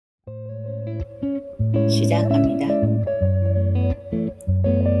시작합니다.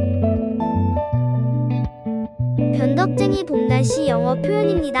 변덕쟁이 봄날씨 영어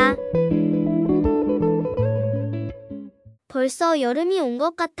표현입니다. 벌써 여름이 온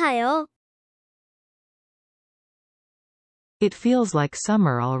것 같아요. It feels like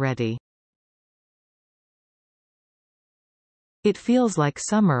summer already. It feels like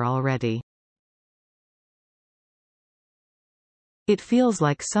summer already. It feels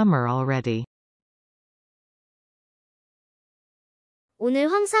like summer already.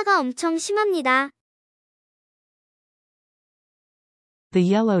 오늘 황사가 엄청 심합니다. The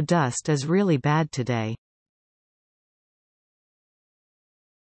yellow dust is really bad today.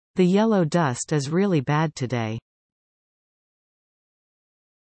 The yellow dust is really bad today.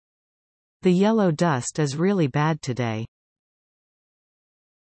 The yellow dust is really bad today.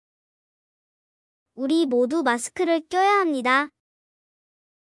 우리 모두 마스크를 껴야 합니다.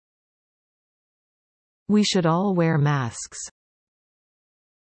 We should all wear masks.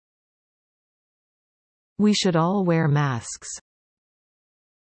 We should all wear masks.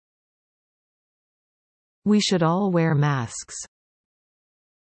 We should all wear masks.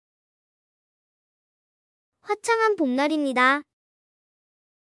 화창한 봄날입니다.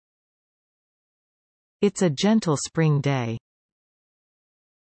 It's a gentle spring day.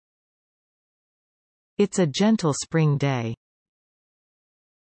 It's a gentle spring day.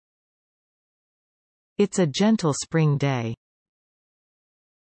 It's a gentle spring day.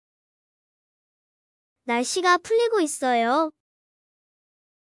 날씨가 풀리고 있어요.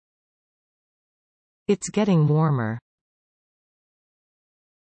 It's getting warmer.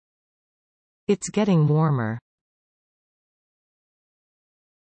 It's getting warmer.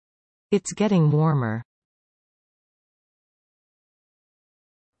 It's getting warmer.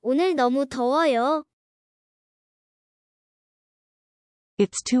 오늘 너무 더워요.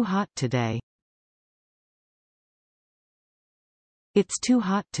 It's too hot today. It's too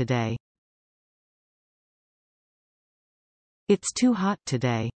hot today. It's too hot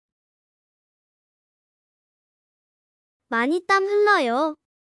today. 많이 땀 흘러요.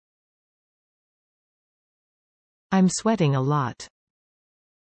 I'm sweating a lot.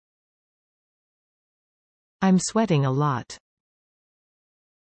 I'm sweating a lot.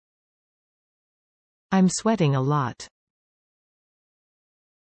 I'm sweating a lot.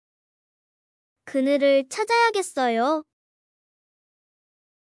 그늘을 찾아야겠어요.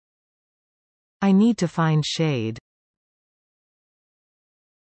 I need to find shade.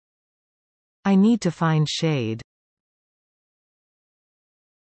 I need to find shade.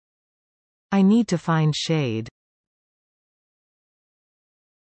 I need to find shade.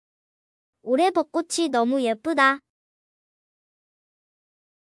 올해 벚꽃이 너무 예쁘다.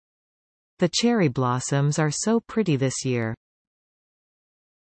 The cherry blossoms are so pretty this year.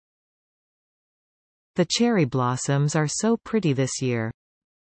 The cherry blossoms are so pretty this year.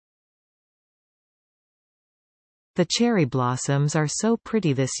 The cherry blossoms are so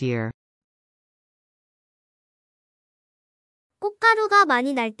pretty this year. 꽃가루가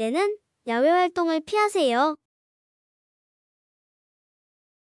많이 날 때는 야외 활동을 피하세요.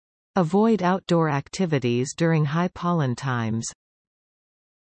 Avoid outdoor activities during high pollen times.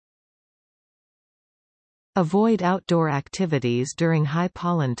 Avoid outdoor activities during high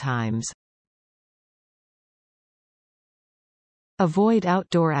pollen times. Avoid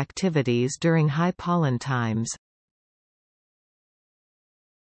outdoor activities during high pollen times.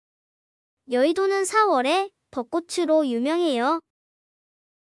 여의도는 4월에 벚꽃으로 유명해요.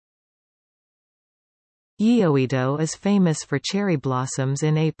 Yeouido is famous for cherry blossoms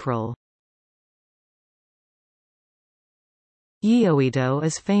in April. Yeouido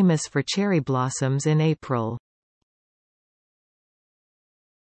is famous for cherry blossoms in April.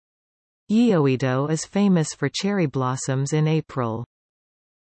 Yeouido is famous for cherry blossoms in April.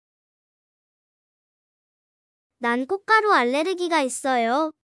 난 꽃가루 알레르기가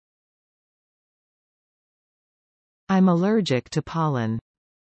있어요. I'm allergic to pollen.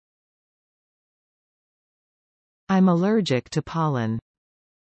 I'm allergic to pollen.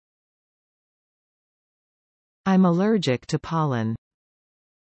 I'm allergic to pollen.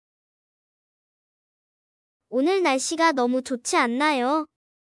 오늘 날씨가 너무 좋지 않나요?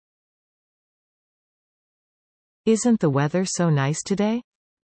 Isn't the weather so nice today?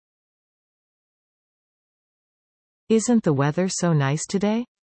 Isn't the weather so nice today?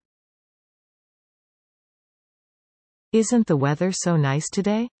 Isn't the weather so nice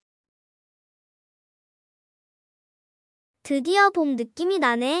today? 드디어 봄 느낌이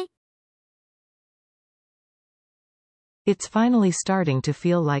나네. It's finally starting to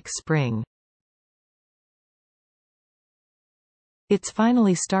feel like spring. It's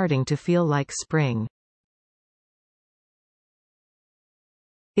finally starting to feel like spring.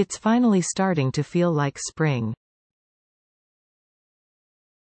 It's finally starting to feel like spring.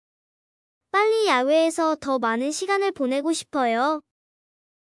 빨리 야외에서 더 많은 시간을 보내고 싶어요.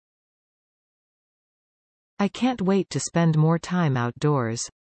 I can't wait to spend more time outdoors.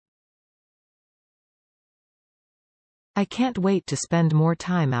 I can't wait to spend more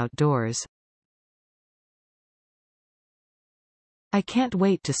time outdoors. I can't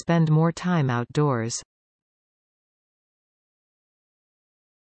wait to spend more time outdoors.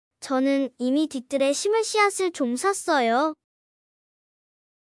 저는 이미 뒤뜰에 심을 씨앗을 좀 샀어요.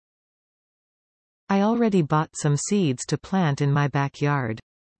 I already bought some seeds to plant in my backyard.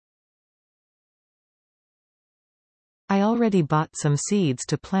 I already bought some seeds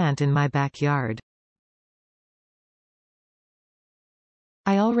to plant in my backyard.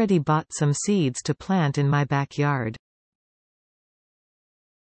 I already bought some seeds to plant in my backyard.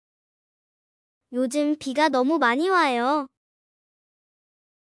 요즘 비가 너무 많이 와요.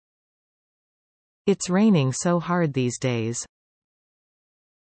 It's raining so hard these days.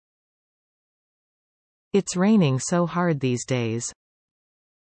 It's raining so hard these days.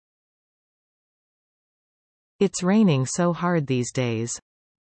 It's raining so hard these days.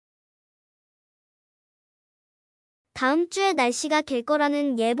 다음 주에 날씨가 갤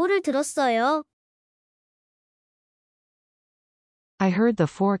거라는 예보를 들었어요. I heard the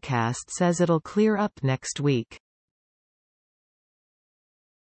forecast says it'll clear up next week.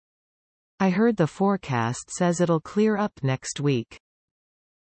 I heard the forecast says it'll clear up next week.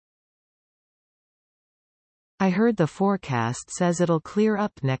 I heard the forecast says it'll clear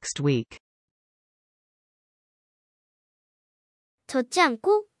up next week. 젖지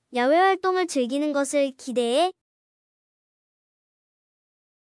않고 야외 활동을 즐기는 것을 기대해.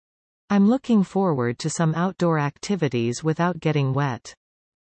 I'm looking forward to some outdoor activities without getting wet.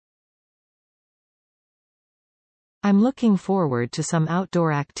 I'm looking forward to some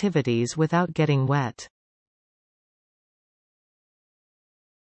outdoor activities without getting wet.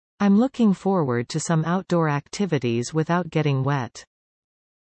 I'm looking forward to some outdoor activities without getting wet.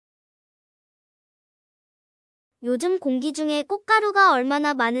 요즘 공기 중에 꽃가루가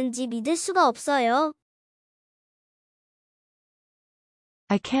얼마나 많은지 믿을 수가 없어요.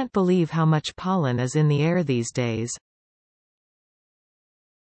 I can't believe how much pollen is in the air these days.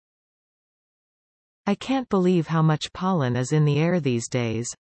 I can't believe how much pollen is in the air these days.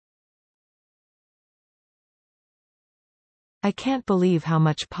 I can't believe how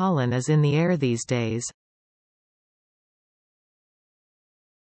much pollen is in the air these days.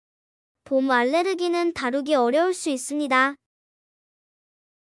 봄 알레르기는 다루기 어려울 수 있습니다.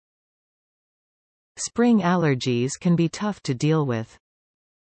 Spring allergies can be tough to deal with.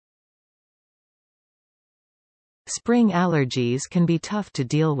 Spring allergies can be tough to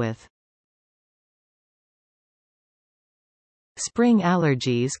deal with. Spring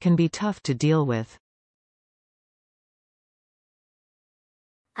allergies can be tough to deal with.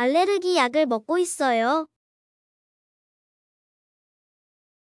 알레르기 약을 먹고 있어요.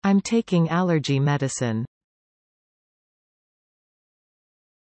 I'm taking allergy medicine.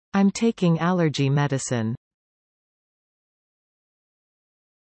 I'm taking allergy medicine.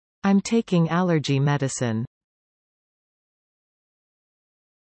 I'm taking allergy medicine.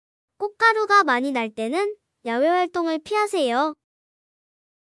 꽃가루가 많이 날 때는 야외 활동을 피하세요.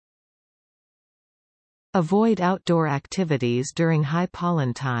 Avoid outdoor activities during high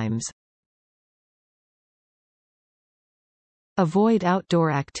pollen times. Avoid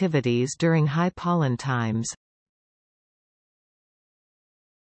outdoor activities during high pollen times.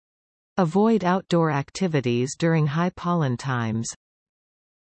 Avoid outdoor activities during high pollen times.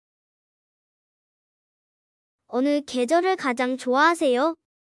 어느 계절을 가장 좋아하세요?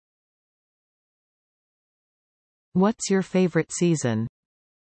 What's your favorite season?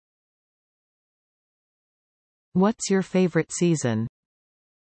 What's your favorite season?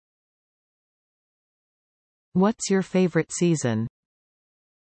 What's your favorite season?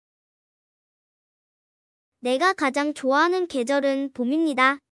 내가 가장 좋아하는 계절은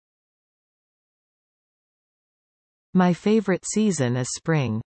봄입니다. My favorite season is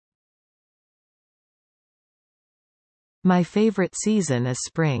spring. My favorite season is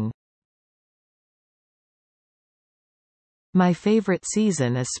spring. My favorite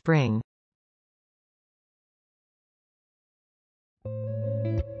season is spring.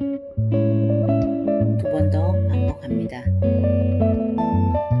 두 번 더 반복합니다.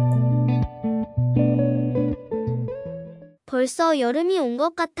 벌써 여름이 온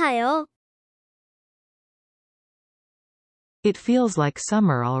것 같아요. It feels like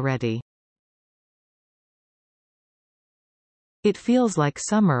summer already. It feels like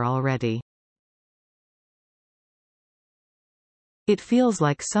summer already. It feels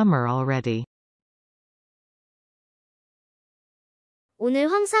like summer already.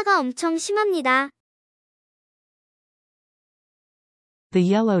 오늘 황사가 엄청 심합니다. The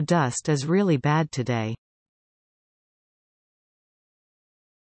yellow dust is really bad today.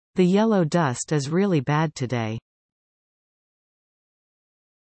 The yellow dust is really bad today.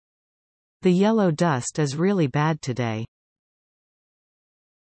 The yellow dust is really bad today.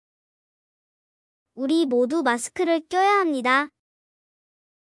 우리 모두 마스크를 껴야 합니다.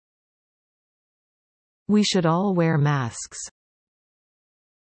 We should all wear masks.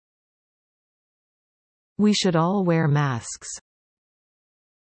 We should all wear masks.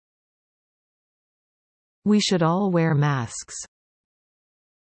 We should all wear masks.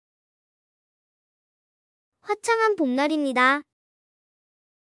 화창한 봄날입니다.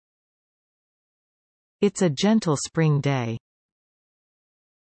 It's a gentle spring day.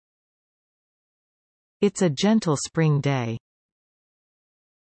 It's a gentle spring day.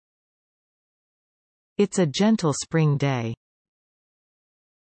 It's a gentle spring day.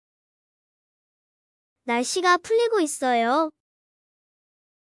 날씨가 풀리고 있어요.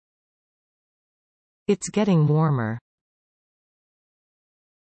 It's getting warmer.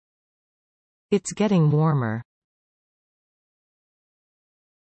 It's getting warmer.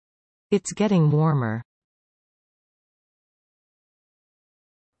 It's getting warmer.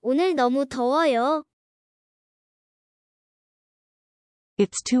 오늘 너무 더워요.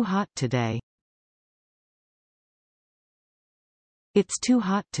 It's too hot today. It's too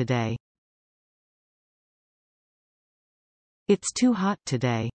hot today. It's too hot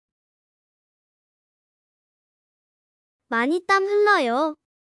today. 많이 땀 흘러요.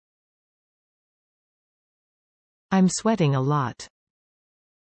 I'm sweating a lot.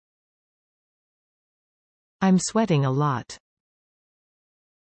 I'm sweating a lot.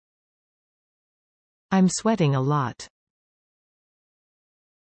 I'm sweating a lot.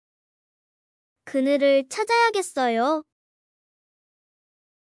 그늘을 찾아야겠어요.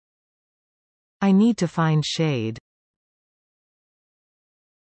 I need to find shade.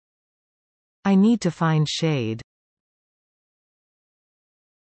 I need to find shade.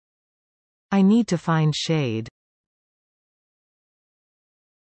 I need to find shade.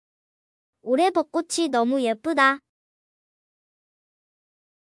 올해 벚꽃이 너무 예쁘다.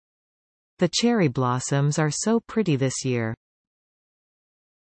 The cherry blossoms are so pretty this year.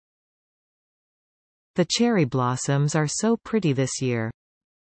 The cherry blossoms are so pretty this year.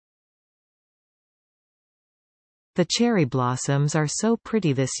 The cherry blossoms are so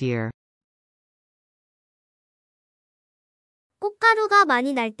pretty this year. 꽃가루가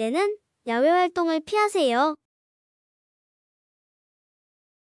많이 날 때는 야외 활동을 피하세요.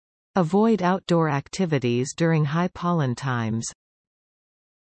 Avoid outdoor activities during high pollen times.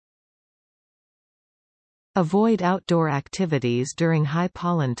 Avoid outdoor activities during high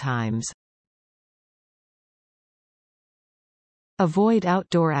pollen times. Avoid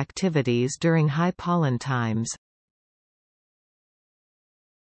outdoor activities during high pollen times.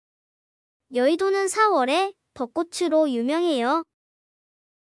 여의도는 4월에 벚꽃으로 유명해요.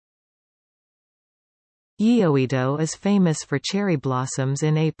 Yeouido is famous for cherry blossoms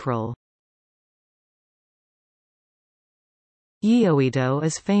in April. Yeouido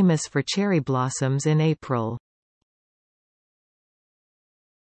is famous for cherry blossoms in April.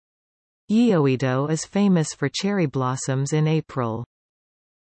 Yeouido is famous for cherry blossoms in April.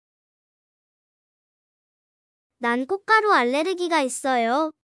 난 꽃가루 알레르기가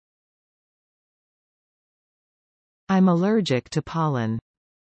있어요. I'm allergic to pollen.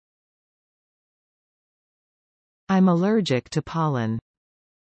 I'm allergic to pollen.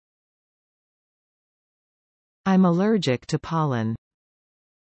 I'm allergic to pollen.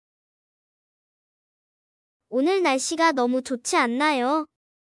 오늘 날씨가 너무 좋지 않나요?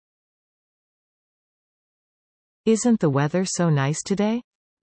 Isn't the weather so nice today?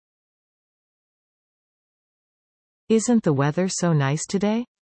 Isn't the weather so nice today?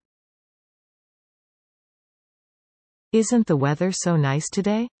 Isn't the weather so nice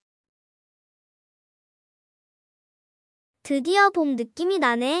today? 드디어 봄 느낌이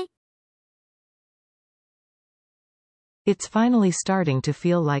나네. It's finally starting to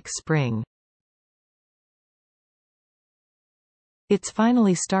feel like spring. It's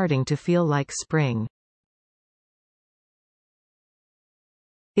finally starting to feel like spring.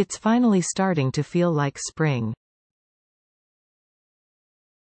 It's finally starting to feel like spring.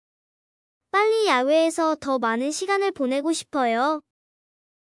 빨리 야외에서 더 많은 시간을 보내고 싶어요.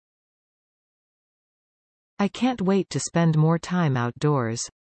 I can't wait to spend more time outdoors.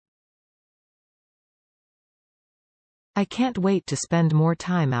 I can't wait to spend more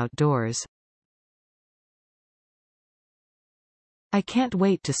time outdoors. I can't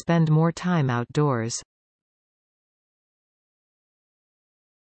wait to spend more time outdoors.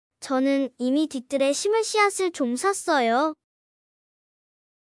 저는 이미 뒤뜰에 심을 씨앗을 좀 샀어요.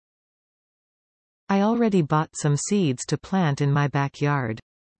 I already bought some seeds to plant in my backyard.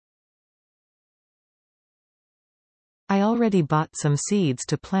 I already bought some seeds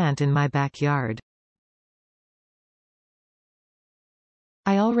to plant in my backyard.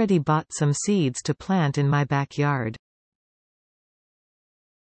 I already bought some seeds to plant in my backyard.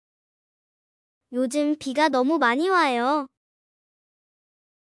 요즘 비가 너무 많이 와요.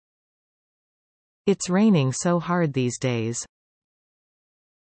 It's raining so hard these days.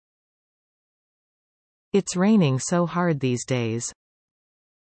 It's raining so hard these days.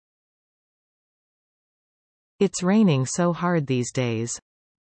 It's raining so hard these days.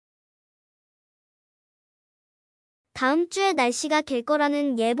 다음 주에 날씨가 갤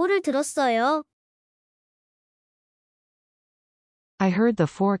거라는 예보를 들었어요. I heard the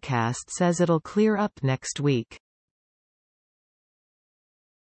forecast says it'll clear up next week.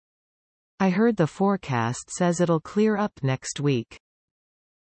 I heard the forecast says it'll clear up next week.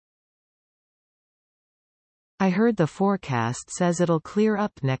 I heard the forecast says it'll clear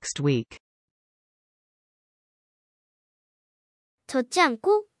up next week. 젖지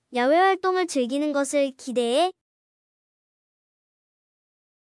않고 야외 활동을 즐기는 것을 기대해.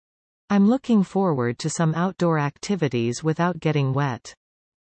 I'm looking forward to some outdoor activities without getting wet.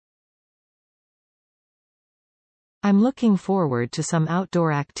 I'm looking forward to some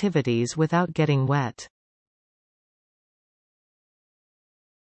outdoor activities without getting wet.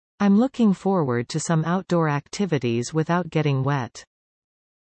 I'm looking forward to some outdoor activities without getting wet.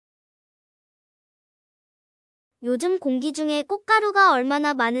 요즘 공기 중에 꽃가루가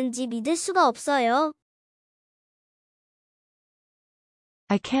얼마나 많은지 믿을 수가 없어요.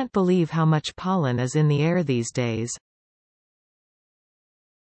 I can't believe how much pollen is in the air these days.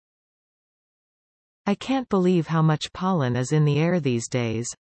 I can't believe how much pollen is in the air these days.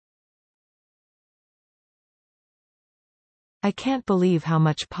 I can't believe how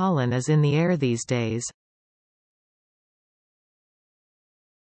much pollen is in the air these days.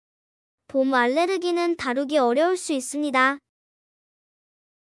 봄 알레르기는 다루기 어려울 수 있습니다.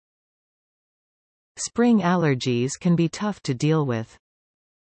 Spring allergies can be tough to deal with.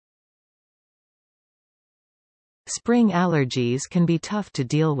 Spring allergies can be tough to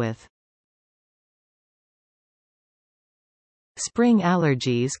deal with. Spring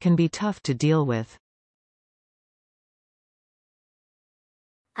allergies can be tough to deal with.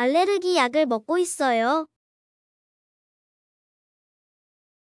 알레르기 약을 먹고 있어요.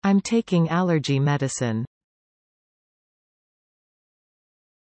 I'm taking allergy medicine.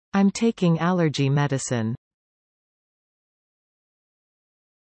 I'm taking allergy medicine.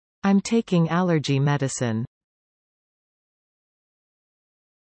 I'm taking allergy medicine.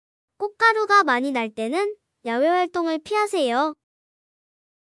 꽃가루가 많이 날 때는 야외 활동을 피하세요.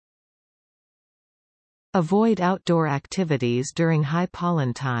 Avoid outdoor activities during high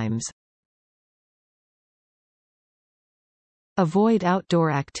pollen times. Avoid outdoor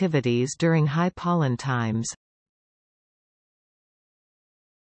activities during high pollen times.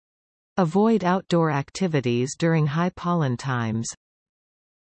 Avoid outdoor activities during high pollen times.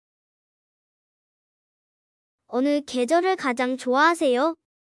 어느 계절을 가장 좋아하세요?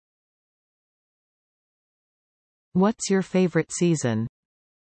 What's your favorite season?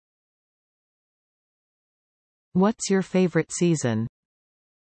 What's your favorite season?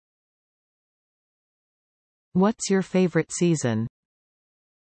 What's your favorite season?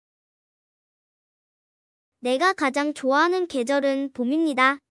 내가 가장 좋아하는 계절은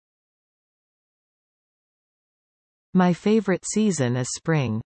봄입니다. My favorite season is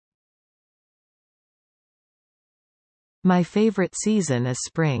spring. My favorite season is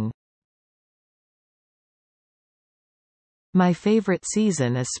spring. My favorite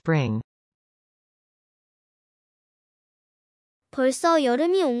season is spring. 벌써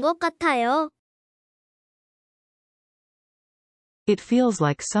여름이 온 것 같아요. It feels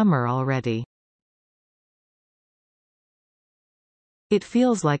like summer already. It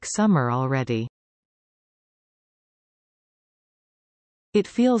feels like summer already. It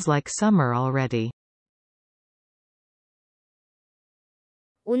feels like summer already.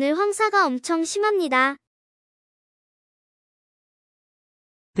 오늘 황사가 엄청 심합니다.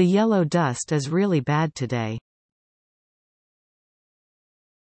 The yellow dust is really bad today.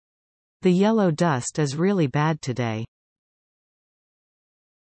 The yellow dust is really bad today.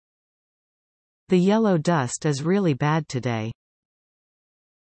 The yellow dust is really bad today.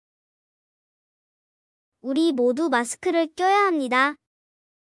 우리 모두 마스크를 껴야 합니다.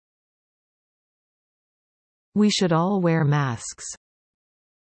 We should all wear masks.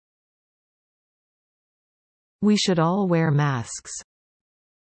 We should all wear masks.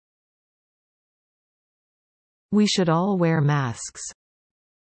 We should all wear masks.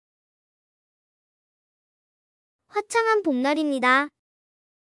 화창한 봄날입니다.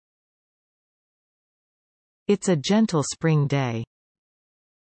 It's a gentle spring day.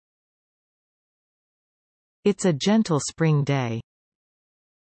 It's a gentle spring day.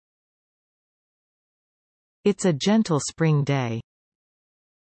 It's a gentle spring day.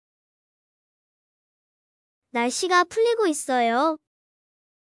 날씨가 풀리고 있어요.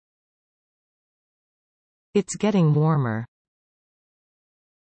 It's getting warmer.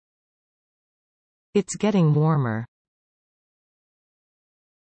 It's getting warmer.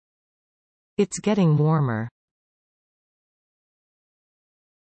 It's getting warmer.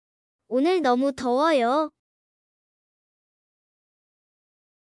 오늘 너무 더워요.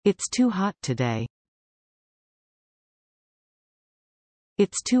 It's too hot today.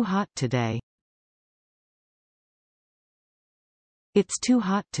 It's too hot today. It's too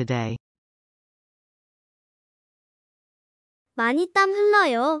hot today. 많이 땀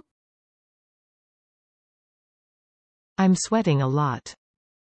흘러요. I'm sweating a lot.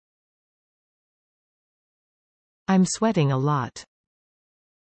 I'm sweating a lot.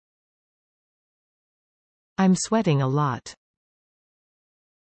 I'm sweating a lot.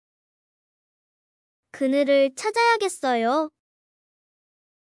 그늘을 찾아야겠어요.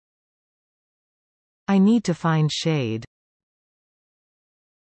 I need to find shade.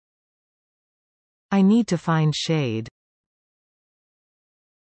 I need to find shade.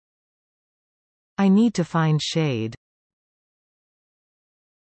 I need to find shade.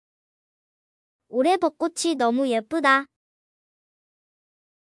 올해 벚꽃이 너무 예쁘다.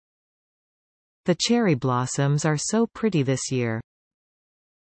 The cherry blossoms are so pretty this year.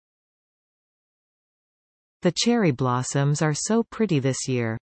 The cherry blossoms are so pretty this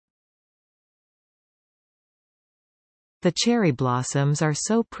year. The cherry blossoms are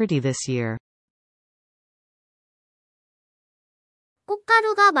so pretty this year.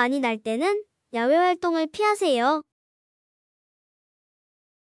 꽃가루가 많이 날 때는 야외 활동을 피하세요.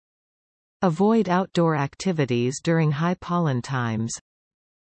 Avoid outdoor activities during high pollen times.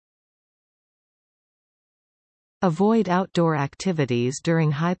 Avoid outdoor activities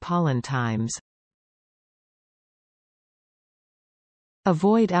during high pollen times.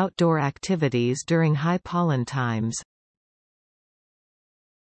 Avoid outdoor activities during high pollen times.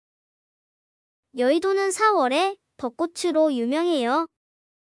 여의도는 4월에 벚꽃으로 유명해요.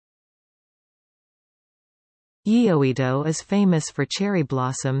 Yeouido is famous for cherry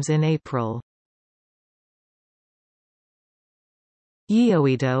blossoms in April.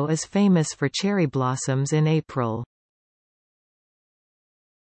 Yeouido is famous for cherry blossoms in April.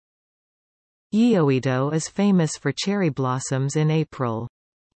 Yeouido is famous for cherry blossoms in April.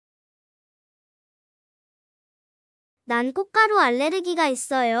 난 꽃가루 알레르기가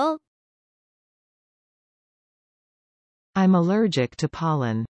있어요. I'm allergic to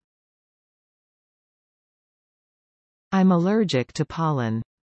pollen. I'm allergic to pollen.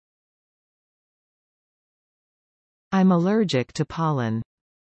 I'm allergic to pollen.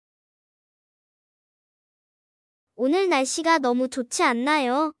 오늘 날씨가 너무 좋지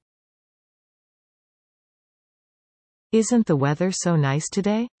않나요? Isn't the weather so nice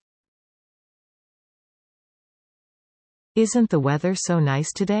today? Isn't the weather so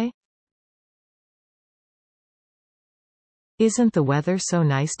nice today? Isn't the weather so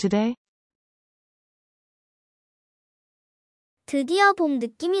nice today? 드디어 봄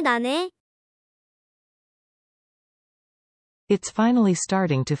느낌이 나네. It's finally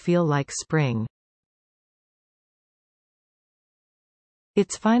starting to feel like spring.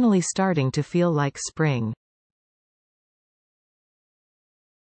 It's finally starting to feel like spring.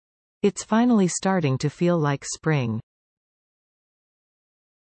 It's finally starting to feel like spring.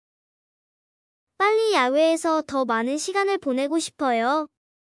 빨리 야외에서 더 많은 시간을 보내고 싶어요.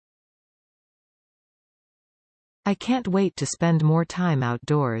 I can't wait to spend more time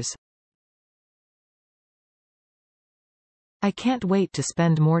outdoors. I can't wait to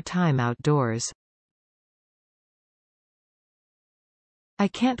spend more time outdoors. I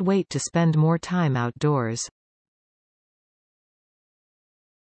can't wait to spend more time outdoors.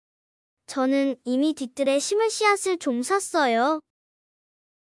 저는 이미 뒤뜰에 심을 씨앗을 좀 샀어요.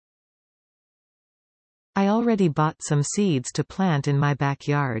 I already bought some seeds to plant in my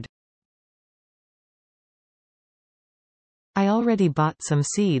backyard. I already bought some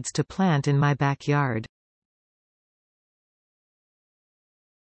seeds to plant in my backyard.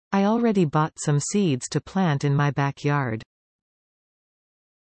 I already bought some seeds to plant in my backyard.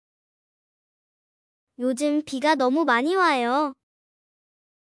 요즘 비가 너무 많이 와요.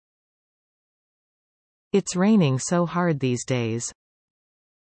 It's raining so hard these days.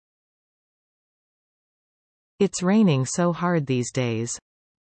 It's raining so hard these days.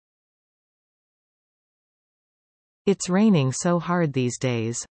 It's raining so hard these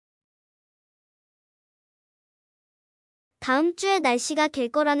days. 다음 주에 날씨가 갤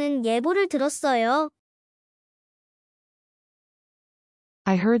거라는 예보를 들었어요.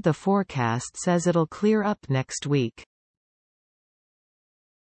 I heard the forecast says it'll clear up next week.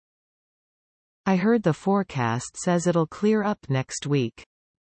 I heard the forecast says it'll clear up next week.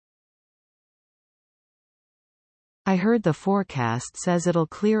 I heard the forecast says it'll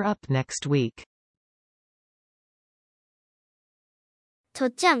clear up next week.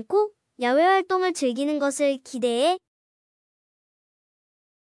 젖지 않고 야외 활동을 즐기는 것을 기대해.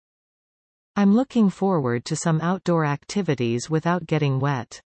 I'm looking forward to some outdoor activities without getting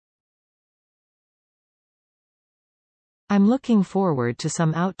wet. I'm looking forward to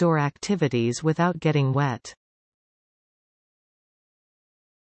some outdoor activities without getting wet.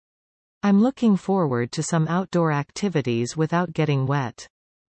 I'm looking forward to some outdoor activities without getting wet.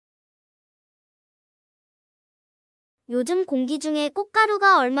 요즘 공기 중에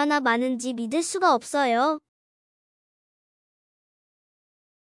꽃가루가 얼마나 많은지 믿을 수가 없어요.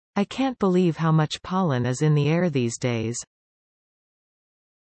 I can't believe how much pollen is in the air these days.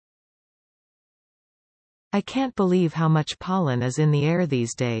 I can't believe how much pollen is in the air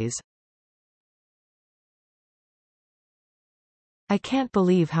these days. I can't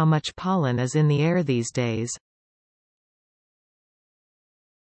believe how much pollen is in the air these days.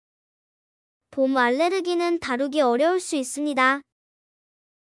 봄 알레르기는 다루기 어려울 수 있습니다.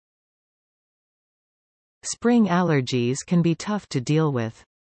 Spring allergies can be tough to deal with.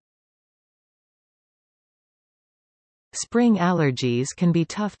 Spring allergies can be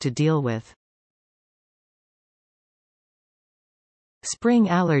tough to deal with. Spring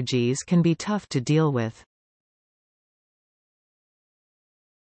allergies can be tough to deal with.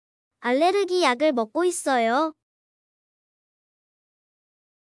 알레르기 약을 먹고 있어요.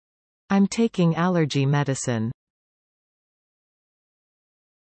 I'm taking allergy medicine.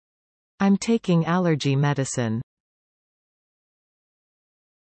 I'm taking allergy medicine.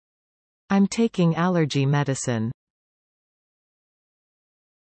 I'm taking allergy medicine.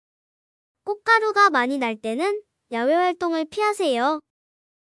 꽃가루가 많이 날 때는 야외 활동을 피하세요.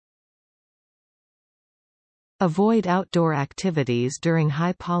 Avoid outdoor activities during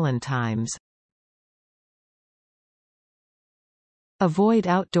high pollen times. Avoid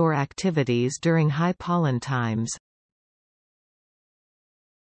outdoor activities during high pollen times.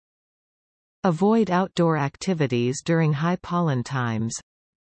 Avoid outdoor activities during high pollen times.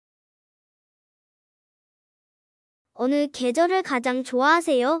 어느 계절을 가장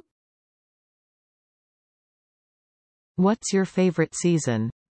좋아하세요? What's your favorite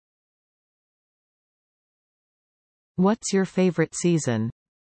season? What's your favorite season?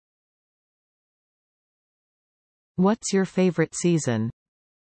 What's your favorite season?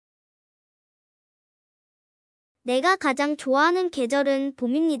 내가 가장 좋아하는 계절은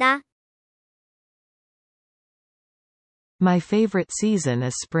봄입니다. My favorite season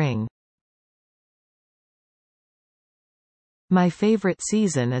is spring. My favorite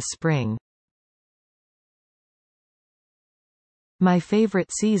season is spring. My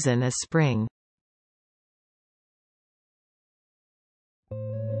favorite season is spring.